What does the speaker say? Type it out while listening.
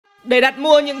Để đặt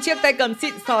mua những chiếc tay cầm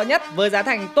xịn sò nhất với giá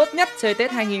thành tốt nhất chơi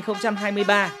Tết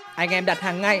 2023, anh em đặt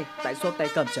hàng ngay tại shop tay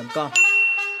cầm.com.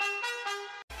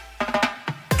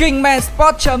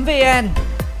 Kingmansport.vn.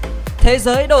 Thế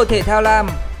giới đồ thể thao lam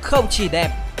không chỉ đẹp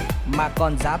mà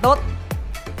còn giá tốt.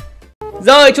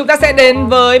 Rồi chúng ta sẽ đến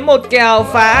với một kèo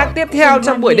phá tiếp theo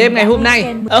trong buổi đêm ngày hôm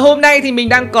nay. Ở hôm nay thì mình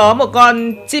đang có một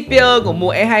con chipper của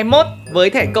mùa E21 với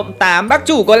thẻ cộng 8. Bác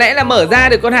chủ có lẽ là mở ra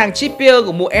được con hàng chipper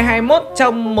của mùa E21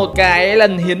 trong một cái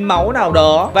lần hiến máu nào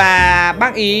đó. Và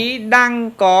bác ý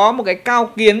đang có một cái cao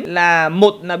kiến là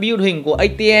một là build hình của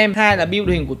ATM, hai là build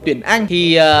hình của tuyển Anh.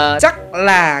 Thì chắc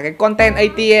là cái content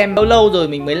ATM lâu rồi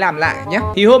mình mới làm lại nhé.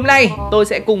 Thì hôm nay tôi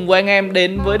sẽ cùng với anh em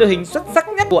đến với đội hình xuất sắc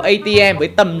nhất của ATM với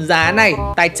tầm giá này.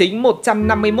 Tài chính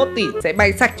 151 tỷ sẽ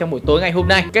bay sạch trong buổi tối ngày hôm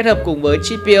nay, kết hợp cùng với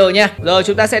chipper nha. Rồi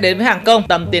chúng ta sẽ đến với hàng công.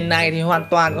 Tầm tiền này thì hoàn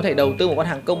toàn có thể đầu tư một con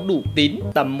hàng công đủ tín.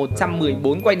 Tầm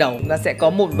 114 quay đầu. Chúng ta sẽ có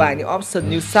một vài những option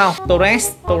như sau.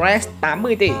 TORRES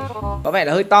 80 tỷ. Có vẻ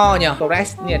là hơi to nhỉ.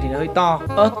 TORRES thì nó hơi to.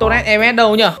 TORRES MS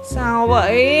đâu nhỉ? Sao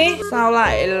vậy? Sao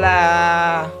lại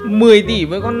là 10 tỷ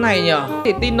với con này nhỉ?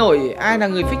 Để tin nổi ai là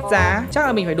người fix giá. Chắc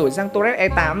là mình phải đổi sang TORRES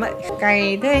E8 vậy.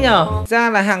 Cày thế nhỉ? Ra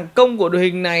là hàng công của đội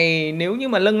hình này nếu như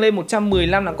mà nâng lên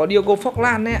 115 là có Diogo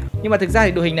Forlan đấy ạ. Nhưng mà thực ra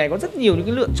thì đội hình này có rất nhiều những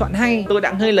cái lựa chọn hay. Tôi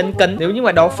đang hơi lấn cấn. Nếu như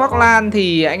mà đó Forlan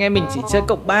thì anh em mình chỉ chơi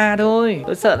cộng 3 thôi.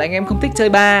 Tôi sợ là anh em không thích chơi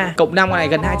 3. Cộng 5 này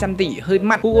gần 200 tỷ hơi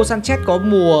mặn. Hugo Sanchez có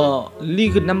mùa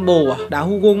League Number à? Đá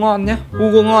Hugo ngon nhá.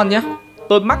 Hugo ngon nhá.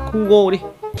 Tôi mắc Hugo đi.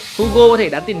 Hugo có thể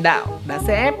đá tiền đạo, đá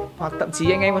CF, hoặc thậm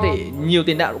chí anh em có thể nhiều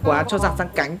tiền đạo quá cho giặc sang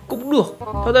cánh cũng được.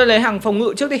 Thôi tôi lấy hàng phòng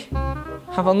ngự trước đi.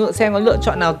 Hàng phòng ngự xem có lựa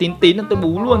chọn nào tín tín là tôi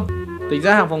bú luôn. Tính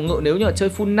ra hàng phòng ngự nếu như là chơi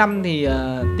full 5 thì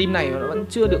team này nó vẫn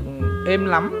chưa được êm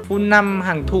lắm. Full 5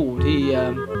 hàng thủ thì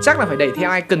chắc là phải đẩy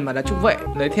theo icon mà đá trung vệ.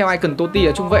 Lấy theo icon Totti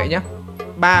là trung vệ nhá.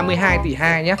 32 tỷ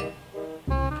 2 nhá.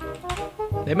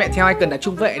 Lấy mẹ theo icon là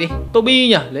trung vệ đi. Toby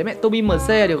nhỉ, lấy mẹ Toby MC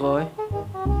là được rồi.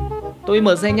 Toby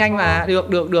MC nhanh mà, được,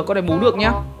 con này bú được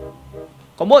nhá.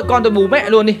 Có mỗi con tôi bú mẹ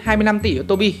luôn đi, 25 tỷ của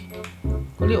Toby.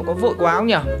 Có liệu có vội quá không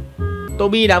nhỉ?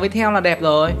 Toby đá với theo là đẹp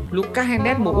rồi. Lucas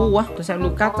Hernandez mùa U á. Tôi xem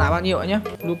Lucas giá bao nhiêu ạ nhá.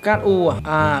 Lucas U à?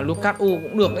 À Lucas U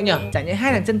cũng được đấy nhở. Chả nhẽ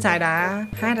hai thằng chân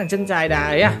trái đá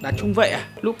ấy à? Đá trung vệ à?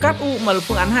 Lucas U mà là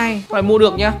phương án hay. Phải mua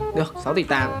được nhá. Được 6 tỷ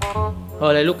 8.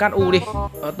 Rồi lấy Lucas U đi.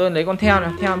 Tôi lấy con theo này.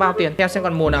 Theo bao tiền? Theo xem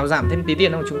còn mùa nào giảm thêm tí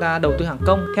tiền không? Chúng ta đầu tư hàng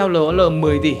công. Theo LL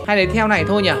 10 tỷ. Hay lấy theo này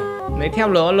thôi nhỉ? Lấy theo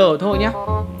LL thôi nhá.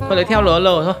 Thôi lấy theo LL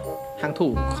thôi. Hàng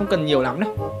thủ không cần nhiều lắm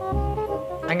đâu.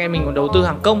 Anh em mình còn đầu tư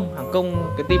hàng công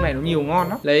cái team này nó nhiều ngon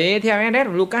lắm. Lấy theo Hernandez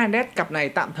và Lucas Hernandez, cặp này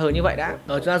tạm thời như vậy đã.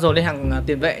 Rồi chúng ta dồn lên hàng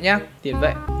tiền vệ nhá. Tiền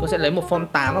vệ tôi sẽ lấy một form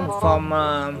 8 và một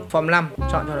form 5,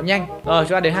 chọn cho nó nhanh. Rồi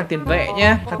chúng ta đến hàng tiền vệ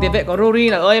nhá. Hàng tiền vệ có Rory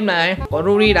là em này, có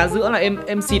Rory đá giữa là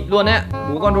em xịt luôn đấy.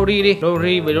 Bú con Rory đi.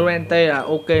 Rory với Llorente là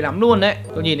ok lắm luôn đấy.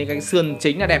 Tôi nhìn thấy cái sườn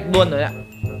chính là đẹp luôn rồi ạ.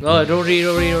 Rồi Rory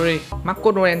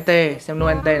Marco Llorente, xem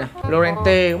Llorente nào.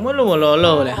 Llorente cũng mất luôn một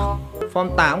LL này. Form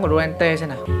 8 của Llorente xem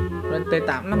nào. Llorente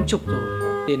 850 rồi.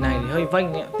 Tiền này thì hơi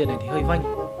vênh ấy. Tiền này thì hơi vênh,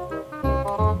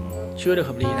 chưa được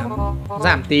hợp lý lắm.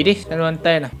 Giảm tí đi.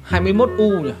 Llorente nào 21 U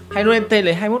nhỉ. Hay Llorente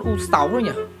lấy 21 U6 thôi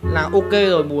nhỉ. Là ok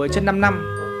rồi. Mùa chân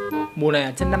 55. Mùa này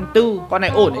là chân 54. Con này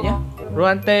ổn đấy nhá.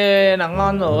 Llorente là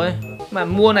ngon rồi. Mà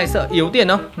mua này sợ yếu tiền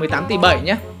không? 18 tỷ 7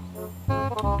 nhá.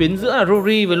 Tuyến giữa là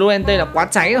Rory với Llorente là quá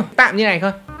cháy rồi. Tạm như này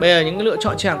thôi. Bây giờ những cái lựa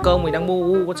chọn chơi hàng công mình đang mua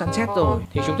Hugo Sanchez rồi.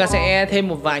 Thì chúng ta sẽ thêm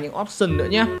một vài những option nữa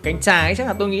nhá. Cánh trái chắc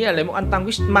là tôi nghĩ là lấy một Antoine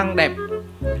Griezmann đẹp.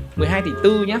 12 tỷ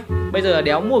 4 nhá. Bây giờ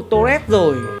đéo mua TORRES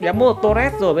rồi.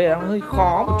 Bây giờ hơi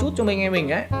khó một chút cho anh em mình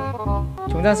ấy.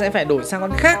 Chúng ta sẽ phải đổi sang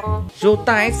con khác.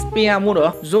 JOTA Espia mua được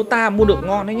không? JOTA mua được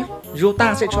ngon đấy nhá.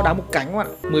 JOTA sẽ cho đá một cánh các bạn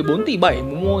ạ. 14 tỷ 7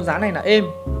 mua giá này là êm.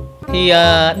 Thì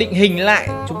định hình lại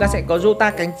chúng ta sẽ có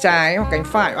JOTA cánh trái hoặc cánh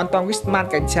phải, Antoine Griezmann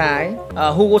cánh trái,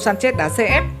 Hugo Sanchez đá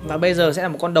CF. Và bây giờ sẽ là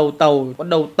một con đầu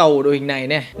tàu đội hình này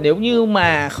nè. Nếu như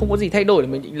mà không có gì thay đổi thì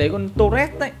mình định lấy con TORRES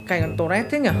đấy. Cày con TORRES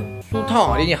thế nhỉ? Su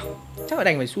thỏ đi nhỉ? Chắc phải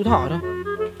đành phải su thỏ thôi.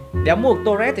 Đéo mua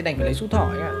TORRES thì đành phải lấy su thỏ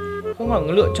ấy ạ. Không còn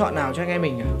cái lựa chọn nào cho anh em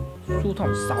mình à? Su thỏ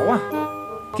 6 à?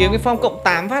 Kiếm cái form cộng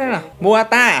 8 phát đây nào.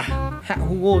 Morata à? Hạ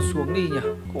Hugo xuống đi nhỉ?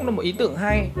 Cũng là một ý tưởng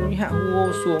hay. Nhưng hạ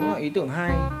Hugo xuống là ý tưởng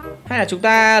hay. Hay là chúng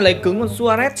ta lấy cứng con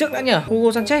SUAREZ trước đã nhỉ? Hugo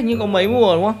Sanchez nhưng có mấy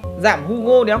mùa đúng không? Giảm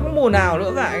Hugo đéo có mùa nào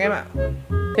nữa cả anh em ạ.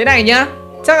 Thế này nhá.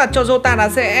 Chắc là cho JOTA đá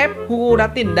CF, Hugo đá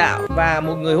tiền đạo và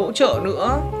một người hỗ trợ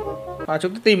nữa. Và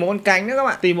chúng ta tìm một con cánh nữa các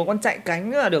bạn. Tìm một con chạy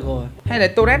cánh nữa là được rồi. Hay là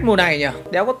TORRES mùa này nhỉ?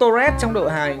 Đéo có TORRES trong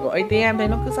đội hình của ATM thấy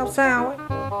nó cứ sao ấy.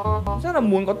 Rất là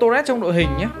muốn có TORRES trong đội hình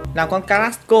nhá. Làm con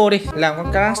Carrasco đi. Làm con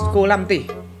Carrasco 5 tỷ.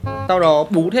 Sau đó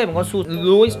bú thêm một con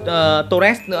Luis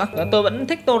TORRES nữa. Tôi vẫn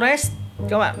thích TORRES.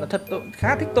 Các bạn, thật tôi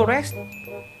khá thích TORRES.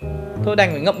 Thôi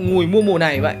đành phải ngậm ngùi mua mùa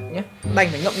này vậy nhé. Đành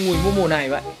phải ngậm ngùi mua mùa này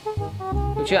vậy.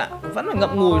 Được chưa ạ? Vẫn phải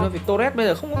ngậm ngùi thôi vì TORRES bây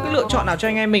giờ không có cái lựa chọn nào cho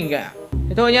anh em mình cả.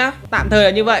 Thế thôi nhá, tạm thời là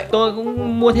như vậy. Tôi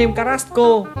cũng mua thêm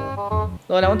Carrasco.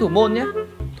 Rồi là con thủ môn nhá.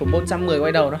 Thủ môn 110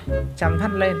 quay đầu thôi, 100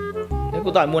 phát lên. Thế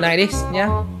củ tỏi mùa này đi nhá.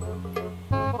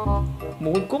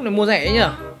 Mua con cúp này mua rẻ ấy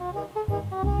nhở.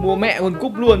 Mua mẹ con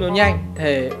cúp luôn rồi nhanh.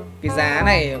 Thề cái giá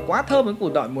này quá thơm với củ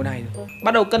tỏi mùa này rồi.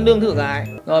 Bắt đầu cân lương thử cái.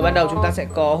 Rồi ban đầu chúng ta sẽ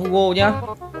có Hugo nhá.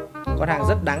 Con hàng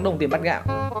rất đáng đồng tiền bát gạo.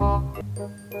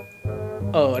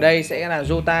 Ở đây sẽ là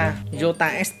JOTA,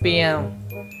 JOTA SPL.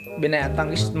 Bên này là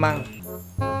Atlético.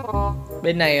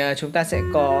 Bên này chúng ta sẽ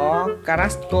có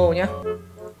Carrasco nhá.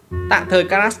 Tạm thời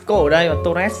Carrasco ở đây và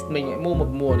TORRES mình sẽ mua một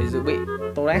mùa để dự bị.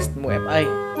 TORRES mùa FA.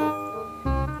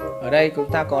 Ở đây chúng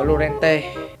ta có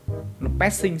Llorente. Nó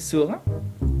passing sướng á.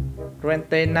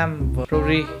 Llorente 5 và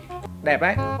Rory. Đẹp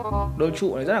đấy. Đôi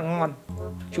trụ này rất là ngon.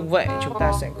 Trung vệ chúng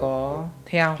ta sẽ có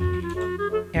theo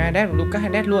Hernandez và Lucas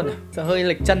Hernandez luôn à? Sợ hơi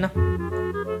lệch chân không?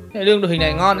 Cái lương đội hình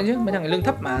này ngon đấy chứ, mấy thằng này lương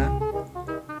thấp mà.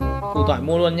 Củ tỏi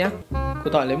mua luôn nhá. Củ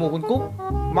tỏi lấy một quân cúp.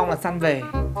 Mong là săn về.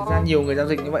 Thực ra nhiều người giao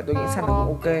dịch như vậy tôi nghĩ săn là cũng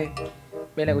ok.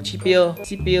 Bên này có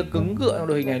Trippier cứng cựa trong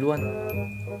đội hình này luôn.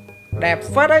 Đẹp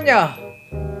phát đấy nhở.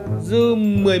 Dư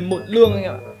 11 lương anh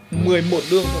ạ. 11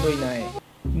 lương trong đội hình này.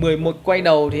 11 quay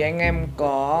đầu thì anh em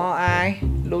có ai?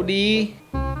 Lodi.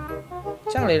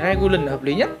 Chắc là Regulon là hợp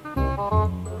lý nhất.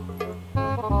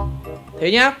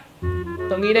 Thế nhá.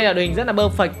 Tôi nghĩ đây là đội hình rất là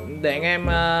perfect để anh em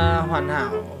hoàn hảo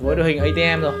với đội hình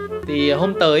ATM rồi. Thì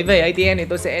hôm tới về ATM thì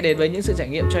tôi sẽ đến với những sự trải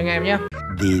nghiệm cho anh em nhé.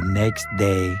 The next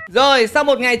day. Rồi sau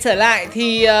một ngày trở lại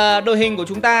thì đội hình của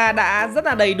chúng ta đã rất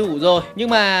là đầy đủ rồi. Nhưng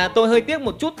mà tôi hơi tiếc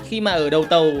một chút khi mà ở đầu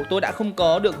tàu tôi đã không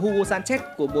có được Hugo Sanchez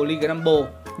của Bolígrafo.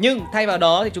 Nhưng thay vào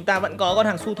đó thì chúng ta vẫn có con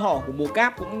hàng su thỏ của mùa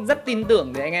cáp. Cũng rất tin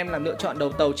tưởng để anh em làm lựa chọn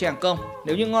đầu tàu chơi hàng công.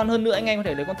 Nếu như ngon hơn nữa anh em có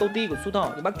thể lấy con Totti của su thỏ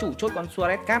thì bác chủ chốt con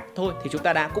SUAREZ cáp thôi thì chúng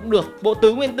ta đã cũng được. Bộ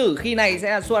tứ nguyên tử khi này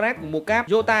sẽ là SUAREZ của mùa cáp,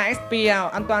 JOTA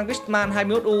SPL, Antoine Griezmann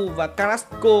 21U và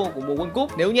Carrasco của mùa World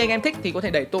Cup. Nếu như anh em thích thì có thể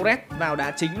đẩy TORRES vào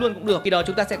đá chính luôn cũng được. Khi đó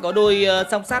chúng ta sẽ có đôi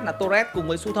song sát là TORRES cùng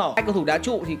với su thỏ. Hai cầu thủ đá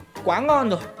trụ thì quá ngon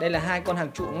rồi. Đây là hai con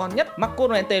hàng trụ ngon nhất. Marcos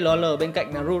Llorente LOL bên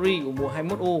cạnh là Rory của mùa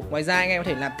 21U. Ngoài ra anh em có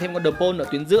thể làm thêm con De Paul ở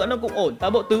tuyến giữa nó cũng ổn. Và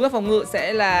bộ tứ các phòng ngự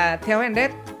sẽ là theo Hernandez,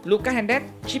 Lucas Hernandez,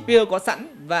 Trippier có sẵn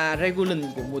và Regulon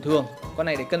của mùa thường. Con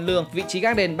này để cân lương. Vị trí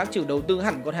gác đền bác chủ đầu tư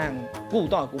hẳn con hàng củ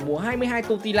tỏi của mùa 22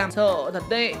 Totti làm sợ thật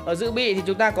tệ. Ở dự bị thì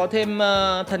chúng ta có thêm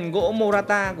thần gỗ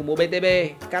Morata của mùa BTB,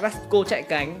 Carrasco chạy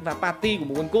cánh và Party của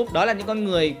mùa World Cup. Đó là những con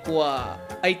người của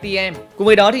ATM. Cùng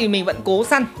với đó thì mình vẫn cố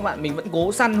săn các bạn, mình vẫn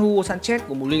cố săn Hugo Sanchez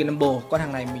của mùa Liga Number. Con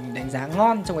hàng này mình đánh giá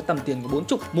ngon trong cái tầm tiền của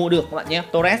 40 mua được các bạn nhé.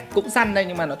 TORRES cũng săn đây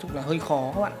nhưng mà nó chung là hơi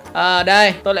khó các bạn.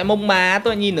 Đây tôi lại mông má,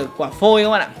 tôi nhìn ở quả phôi các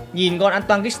bạn ạ. Nhìn con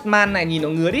Antoine Griezmann này nhìn nó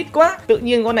ngứa đít quá. Tự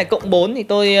nhiên con này cộng 4 thì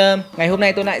tôi ngày hôm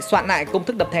nay tôi lại soạn lại công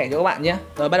thức đập thẻ cho các bạn nhé.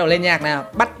 Rồi bắt đầu lên nhạc nào,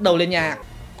 bắt đầu lên nhạc.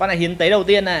 Con này hiến tế đầu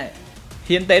tiên này,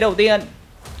 hiến tế đầu tiên.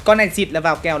 Con này xịt là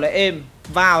vào kèo là êm,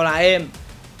 vào là êm.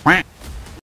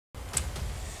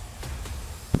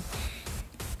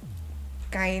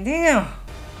 Cày thế nhở.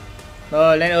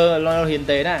 Rồi lên hiến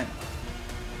tế này.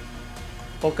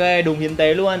 Ok đùng hiến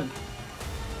tế luôn.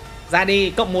 Ra đi,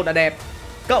 cộng 1 là đẹp.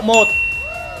 Cộng 1.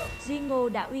 Jingo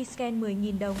đã uy scan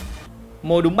 10.000 đồng.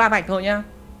 Mồi đúng 3 vạch thôi nhá.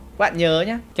 Các bạn nhớ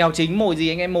nhá. Kèo chính mồi gì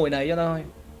anh em mồi đấy cho tôi.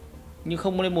 Nhưng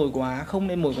không nên mồi quá, không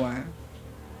nên mồi quá.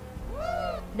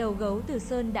 Đầu gấu Từ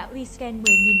Sơn đã uy scan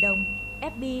 10.000 đồng.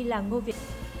 FB là Ngô Việt.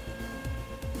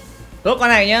 Nốt con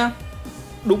này nhá.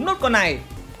 Đúng nốt con này.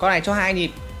 Con này cho 2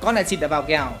 nhịp. Con này xịt là vào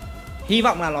kèo. Hy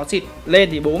vọng là nó xịt lên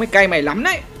thì bố mày cay mày lắm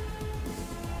đấy.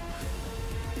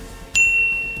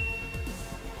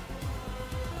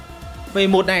 Về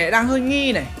một này đang hơi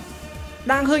nghi này.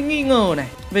 Đang hơi nghi ngờ này.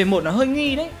 Về một nó hơi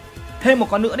nghi đấy. Thêm một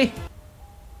con nữa đi.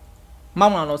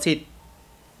 Mong là nó xịt.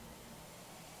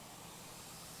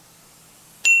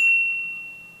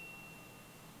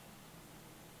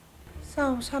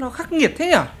 Sao nó khắc nghiệt thế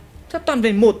nhở? Sao toàn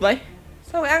về một vậy?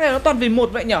 Sao cái ác này nó toàn về một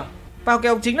vậy nhở? Vào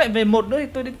kèo chính lại về một nữa thì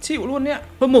tôi đến chịu luôn đấy ạ.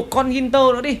 Thôi một con Ginter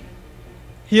nữa đi.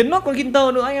 Hiến nốt con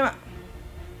Ginter nữa anh em ạ.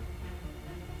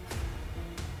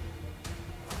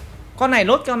 Con này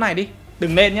lốt con này đi.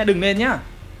 Đừng lên nhá, đừng lên nhá.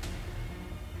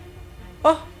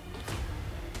 Ơ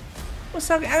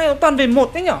sao cái ác này nó toàn về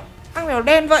một thế nhở? Ác này nó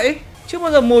đen vậy. Chưa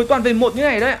bao giờ mồi toàn về một như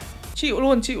này đấy ạ. Chịu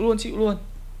luôn, chịu luôn, chịu luôn.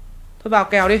 Thôi vào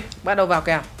kèo đi, bắt đầu vào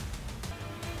kèo.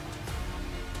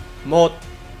 1.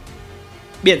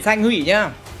 Biển xanh hủy nhá.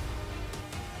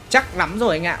 Chắc lắm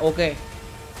rồi anh ạ, ok.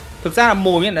 Thực ra là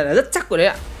mồi này là rất chắc rồi đấy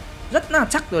ạ. Rất là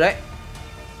chắc rồi đấy.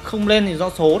 Không lên thì do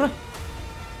số thôi.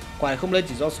 Quả này không lên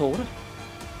chỉ do số thôi.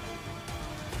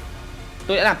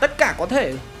 Tôi đã làm tất cả có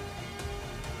thể.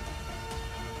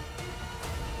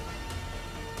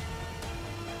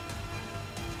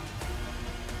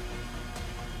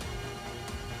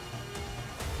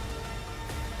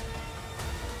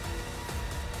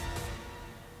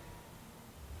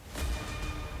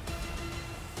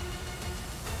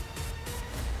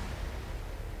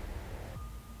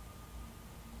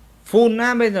 Full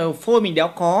á, bây giờ phôi mình đéo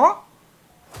có.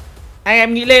 Anh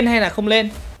em nghĩ lên hay là không lên?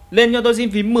 Lên cho tôi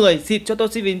xin phím 10, xịt cho tôi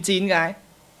xin phím 9 cái.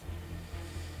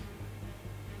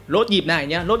 Lốt nhịp này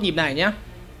nhá, lốt nhịp này nhá.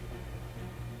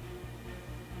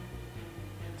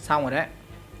 Xong rồi đấy.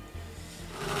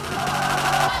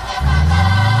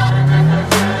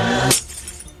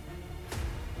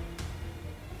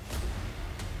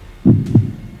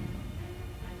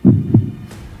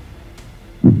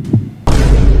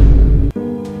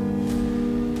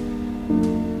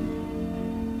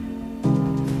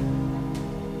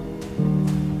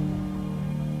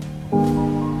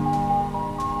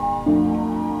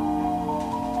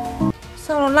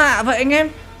 Sao nó lạ vậy anh em?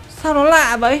 Sao nó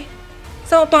lạ vậy?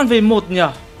 Sao toàn về một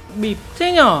nhở? Bịp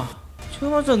thế nhở? Chưa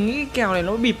bao giờ nghĩ kèo này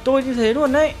nó bịp tôi như thế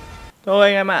luôn đấy. Thôi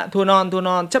anh em ạ, thua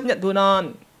non, chấp nhận thua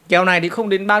non. Kèo này thì không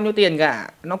đến bao nhiêu tiền cả,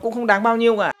 nó cũng không đáng bao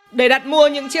nhiêu cả. Để đặt mua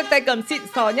những chiếc tay cầm xịn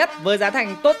sò nhất với giá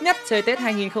thành tốt nhất chơi Tết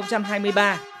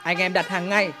 2023, anh em đặt hàng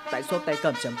ngay tại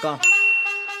shop-tay-cầm.com.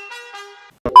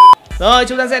 Rồi,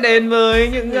 chúng ta sẽ đến với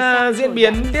những diễn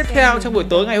biến tiếp theo trong buổi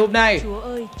tối ngày hôm nay. Chúa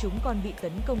ơi, chúng còn bị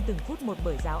tấn công từng phút một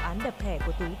bởi giáo án đập thẻ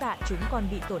của Tú Tạ. Chúng còn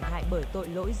bị tổn hại bởi tội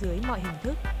lỗi dưới mọi hình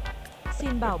thức.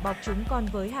 Xin bảo bọc chúng con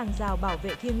với hàng rào bảo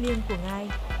vệ thiêng liêng của Ngài.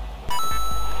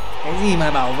 Cái gì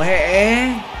mà bảo vệ?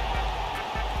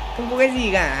 Không có cái gì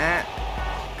cả.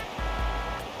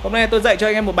 Hôm nay tôi dạy cho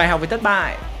anh em một bài học về thất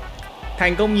bại.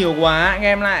 Thành công nhiều quá, anh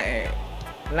em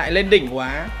lại lên đỉnh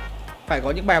quá. Phải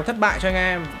có những bài học thất bại cho anh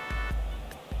em.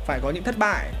 Phải có những thất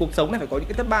bại. Cuộc sống này phải có những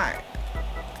cái thất bại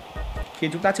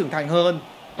khiến chúng ta trưởng thành hơn.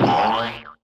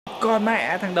 Con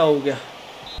mẹ thằng đầu kìa.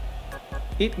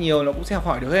 Ít nhiều nó cũng sẽ học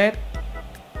hỏi được hết.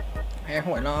 Em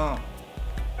không phải lo.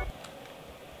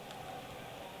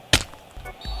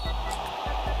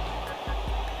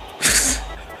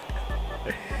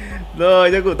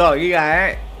 Rồi, cho củ tỏi ghi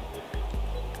cái.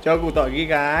 Cho củ tỏi ghi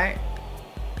cái.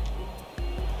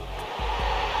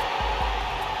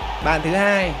 Bàn thứ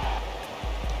hai.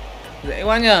 Dễ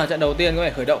quá nhờ, trận đầu tiên có vẻ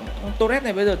khởi động. Con TORRES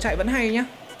này bây giờ chạy vẫn hay nhá.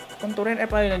 Con TORRES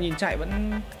FA là nhìn chạy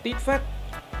vẫn tít phát.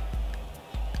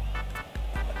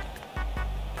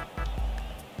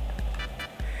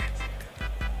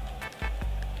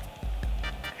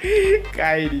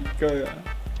 Cay đi cơ à.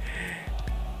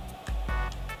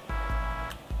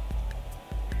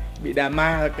 Bị đà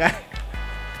ma rồi cái.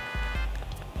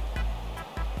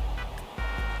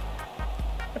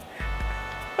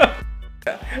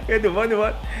 Cái thủ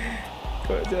vất.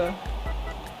 Cỡ chưa?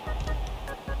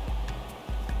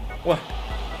 Ủa.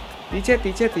 Tí chết.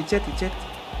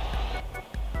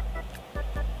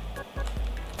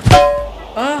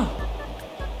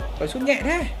 Phải sút nhẹ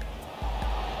thế.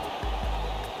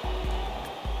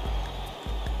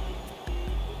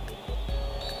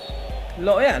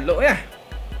 Lỗi à?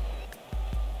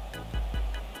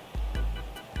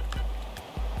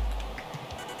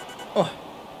 Ồ.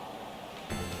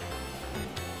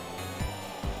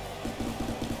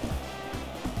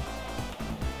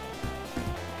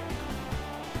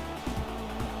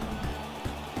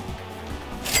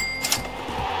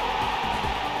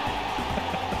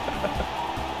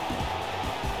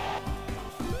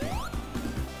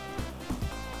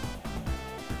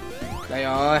 Đây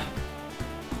rồi.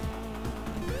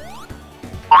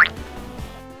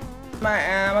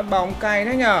 Mẹ bắt bóng cay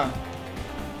thế nhở.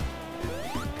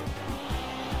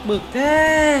 Bực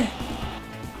thế.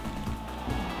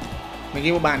 Mình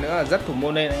ghi một bàn nữa là rất thủ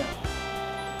môn lên đấy.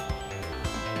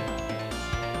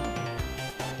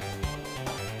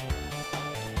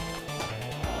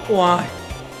 Wow.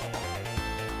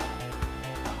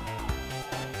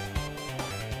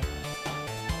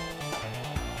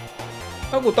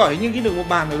 Các củ tỏi hình như ghi được một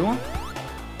bàn rồi đúng không?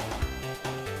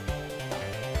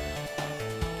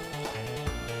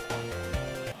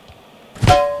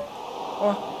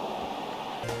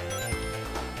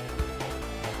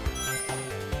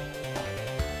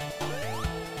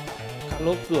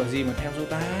 Lốp cửa gì mà theo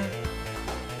JOTA.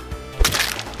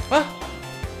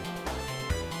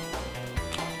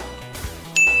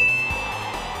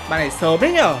 Bàn này sớm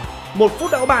đấy nhở. 1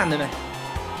 phút đã có bàn rồi này.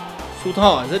 Sút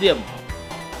hỏi dứt điểm.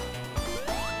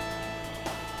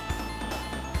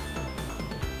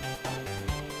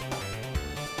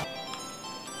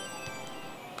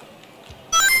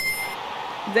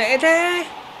 Dễ thế.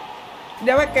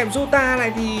 Đéo phải kèm JOTA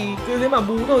này thì cứ thế mà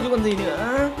bú thôi chứ còn gì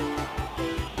nữa.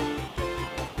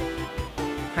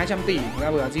 200 tỷ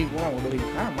ra Brazil cũng là một đội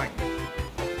hình khá là mạnh.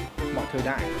 Mọi thời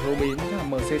đại Robin chắc là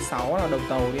MC6 là đầu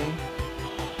tàu đi.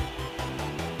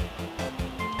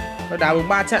 Nó đá đúng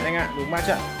 3 trận anh ạ, đúng 3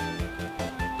 trận.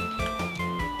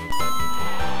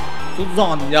 Sút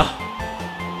giòn nhờ.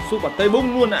 Sút quả tây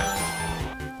bung luôn ạ.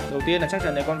 Đầu tiên là chắc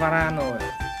chắn là con Varane rồi.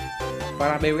 qua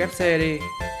là BFC đi.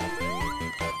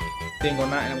 Tiền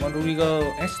còn lại là con Rudiger,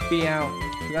 SPL.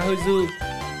 Thực ra hơi dư.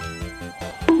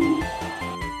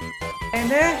 Em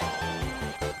thế.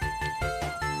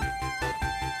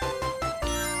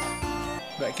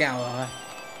 Gậy kèo rồi.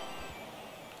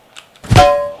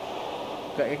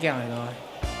 Gậy cái kèo này rồi.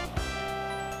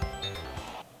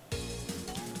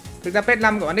 Thực ra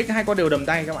PS5 của bạn thích hai con đều đầm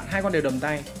tay các bạn, hai con đều đầm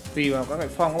tay. Tùy vào các cái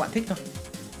form các bạn thích thôi.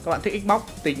 Các bạn thích Xbox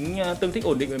tính tương thích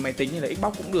ổn định với máy tính thì là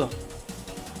Xbox cũng được.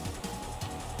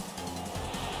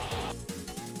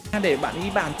 Để bạn ghi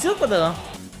bàn trước bao giờ không?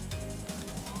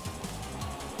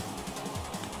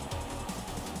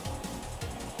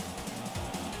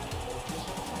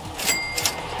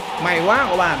 May quá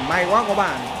có bàn, may quá có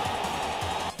bàn.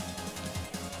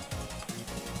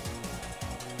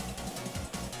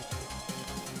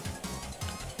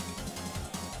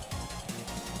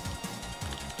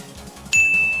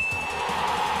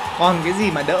 Còn cái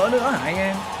gì mà đỡ nữa hả anh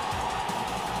em?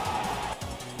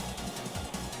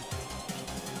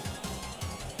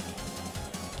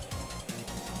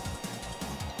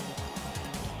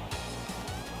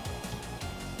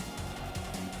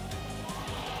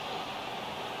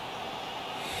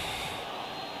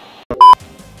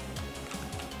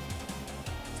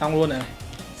 Xong luôn này.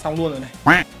 Xong luôn rồi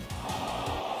này.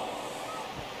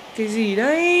 Cái gì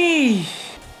đấy?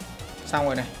 Xong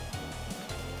rồi này.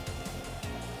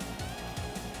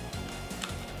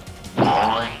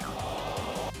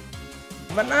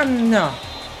 Vẫn ăn nhở?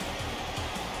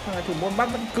 Thằng này thủ môn bắt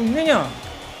vẫn cứng đấy nhở?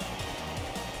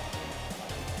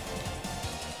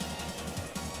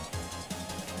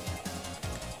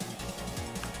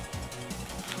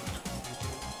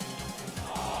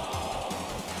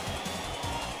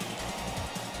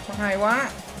 Hay quá.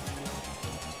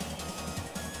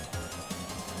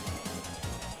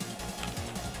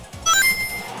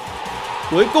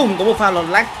 Cuối cùng có một pha lọt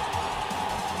lách.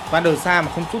 Van der Sa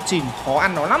mà không sút chìm khó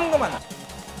ăn nó lắm các bạn ạ.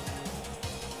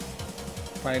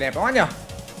 Quả này đẹp quá nhở?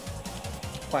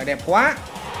 Quả này đẹp quá.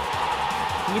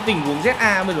 Những tình huống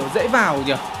ZA bây giờ dễ vào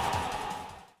nhở?